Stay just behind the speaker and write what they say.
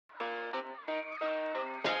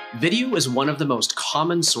Video is one of the most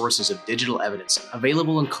common sources of digital evidence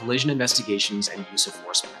available in collision investigations and use of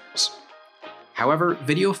force matters. However,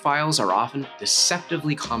 video files are often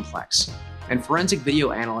deceptively complex, and forensic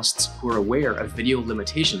video analysts who are aware of video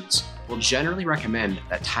limitations will generally recommend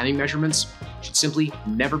that timing measurements should simply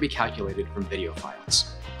never be calculated from video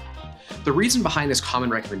files. The reason behind this common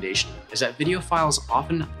recommendation is that video files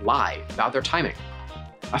often lie about their timing.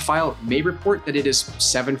 A file may report that it is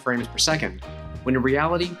 7 frames per second, when in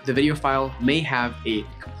reality, the video file may have a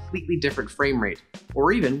completely different frame rate,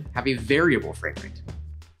 or even have a variable frame rate.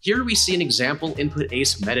 Here we see an example input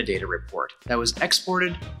ACE metadata report that was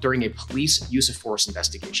exported during a police use of force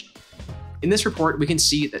investigation. In this report, we can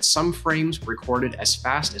see that some frames were recorded as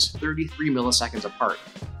fast as 33 milliseconds apart,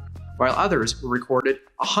 while others were recorded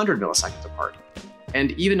 100 milliseconds apart,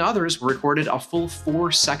 and even others were recorded a full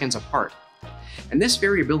 4 seconds apart. And this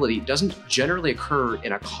variability doesn't generally occur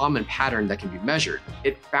in a common pattern that can be measured.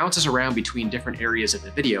 It bounces around between different areas of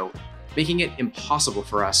the video, making it impossible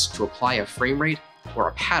for us to apply a frame rate or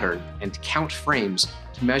a pattern and count frames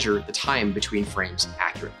to measure the time between frames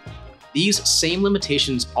accurately. These same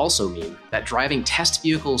limitations also mean that driving test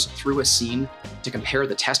vehicles through a scene to compare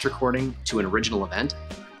the test recording to an original event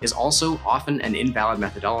is also often an invalid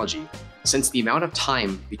methodology, since the amount of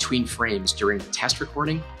time between frames during the test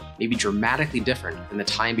recording may be dramatically different than the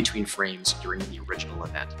time between frames during the original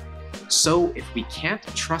event. So if we can't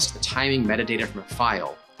trust the timing metadata from a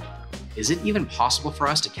file, is it even possible for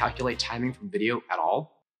us to calculate timing from video at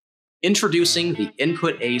all? Introducing the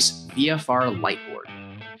Input ACE VFR Lightboard.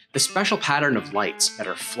 The special pattern of lights that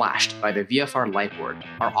are flashed by the VFR Lightboard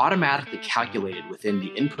are automatically calculated within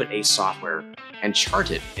the Input ACE software and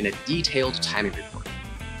charted in a detailed timing report.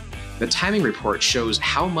 The timing report shows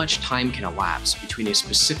how much time can elapse between a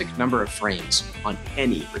specific number of frames on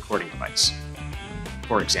any recording device.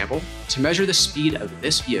 For example, to measure the speed of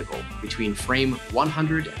this vehicle between frame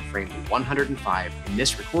 100 and frame 105 in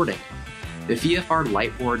this recording, the VFR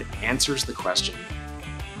Lightboard answers the question,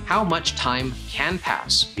 how much time can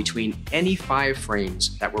pass between any 5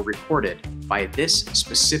 frames that were recorded by this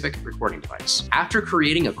specific recording device? After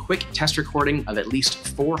creating a quick test recording of at least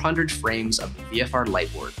 400 frames of the VFR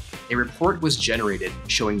Lightboard, a report was generated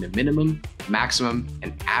showing the minimum, maximum,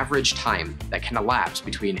 and average time that can elapse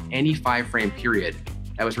between any 5-frame period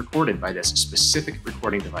that was recorded by this specific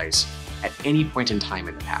recording device at any point in time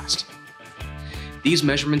in the past. These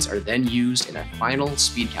measurements are then used in a final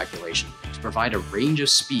speed calculation to provide a range of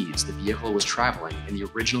speeds the vehicle was traveling in the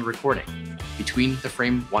original recording between the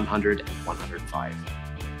frame 100 and 105.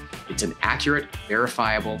 It's an accurate,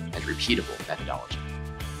 verifiable, and repeatable methodology.